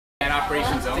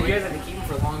operations only? You guys have to keep them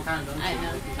for a long time, don't you? I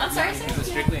know. I'm sorry, sir? Is it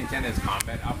strictly intended as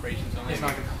combat operations only? It's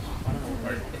not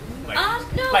Or, like,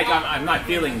 no. like I'm not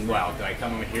feeling well. Do I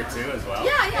come over here too as well?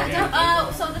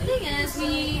 Yeah. So the thing is,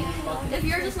 if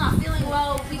you're just not feeling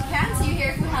well, we can see you here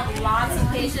if we have lots of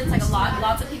patients, like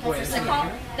lots of people for sick call.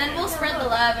 Then we'll spread the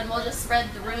lab and we'll just spread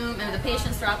the room and the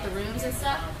patients throughout the rooms and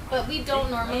stuff. But we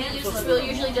don't normally use this. We'll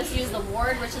usually just use the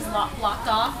ward, which is blocked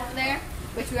off over there,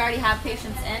 which we already have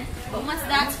patients in. But once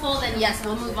that's full, then yes,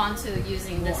 we'll move on to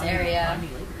using this area.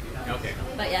 Okay.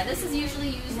 But yeah, this is usually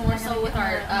used more so with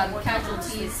our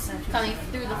casualties coming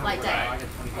through the flight deck,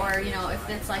 or if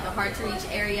it's like a hard to reach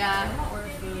area,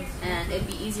 and it'd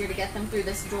be easier to get them through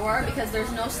this door because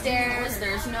there's no stairs,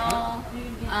 there's no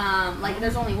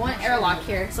there's only one airlock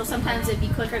here, so sometimes it'd be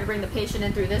quicker to bring the patient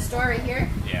in through this door right here.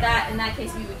 Yeah. In that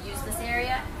case we would use this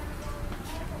area.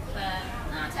 But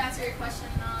to answer your question,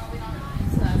 no, we don't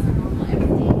use that for normal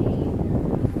everyday.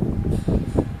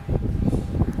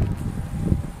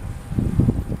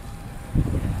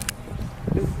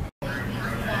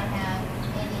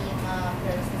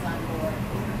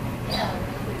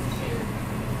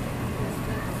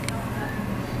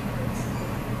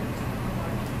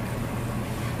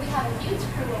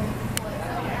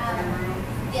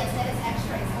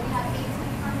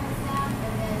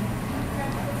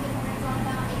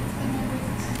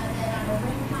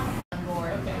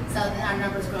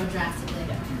 Drastically.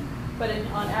 But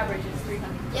on average, it's 300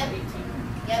 for 18.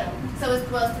 Yep. So it's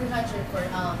 300 for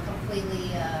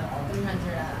completely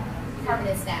 300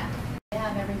 permanent staff. We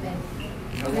have everything.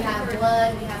 We have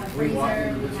blood, we have a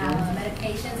freezer, we have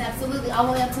medications, absolutely, all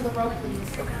the way up to the road,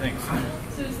 please. Okay, thanks.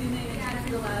 So is the name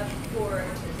of the lab for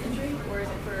injury, or is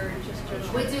it for just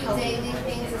general? We do daily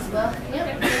things as well.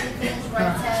 Yep. Daily things,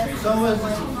 blood tests. So is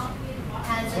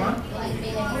has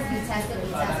anything that needs to be tested, we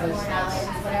test more knowledge,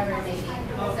 whatever it may be.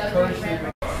 So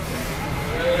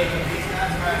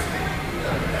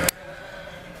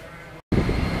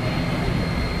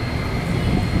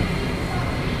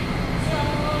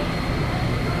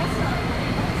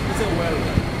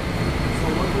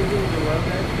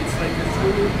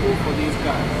swimming pool for these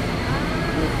guys.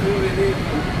 We fill it in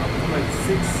up to like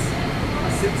 6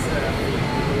 feet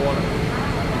with water.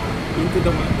 Into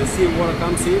the sea water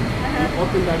comes in, we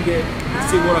open that gate, the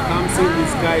sea water comes in,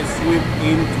 these guys swim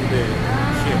into the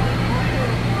ship.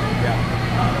 Yeah.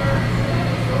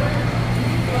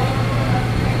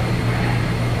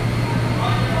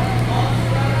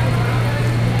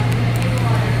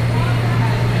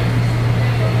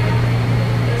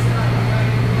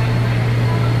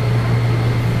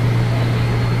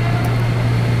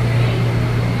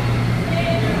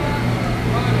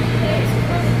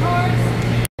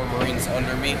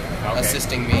 Under me,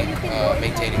 assisting me,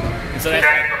 maintaining them. And so that's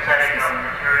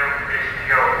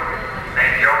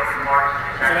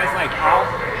like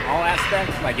all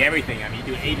aspects, like everything. I mean, you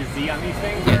do A to Z on these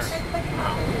things? Yes.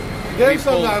 There's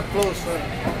some that are closed, sir.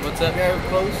 What's that? They're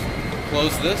closed.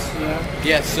 Close this? Yeah.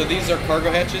 Yes, so these are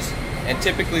cargo hatches, and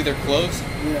typically they're closed,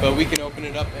 but we can open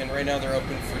it up, and right now they're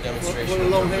open for demonstration. Put a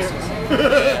long hair.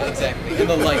 Yeah, exactly. And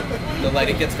the light,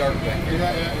 it gets dark back here.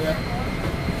 Yeah.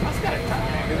 That's got a ton.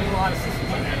 There's a lot of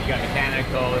systems on there. You got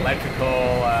mechanical,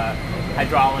 electrical,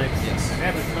 hydraulics. Yes.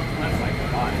 That's like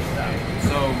a lot of stuff.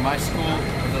 So my school,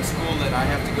 the school that I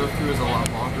have to go through is a lot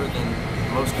longer than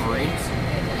most Marines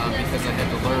because I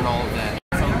had to learn all of that.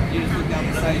 So you just look down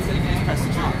the sights and you just press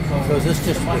the trigger. So is this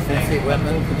just a defensive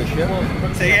weapon for the ship?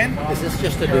 Say again? Is this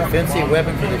just a defensive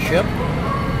weapon for the ship?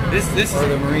 This Or are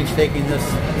the Marines taking this?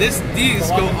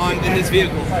 These go on in this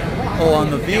vehicle. Oh, on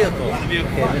the vehicle. On the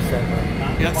vehicle. Okay, I missed that.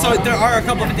 Yeah, so there are a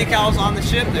couple of 50 cals on the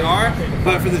ship, there are,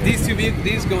 but for these two vehicles,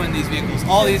 these go in these vehicles.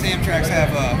 All these Amtraks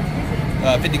have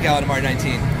 50 cal and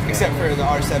R19, except for the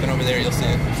R7 over there, you'll see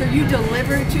it. So you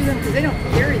deliver it to them because they don't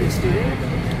carry this, do they?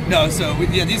 No, so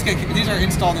these are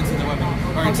installed into the weapon.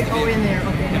 Or into the in there.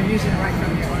 Okay, I'm using it right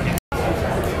from here.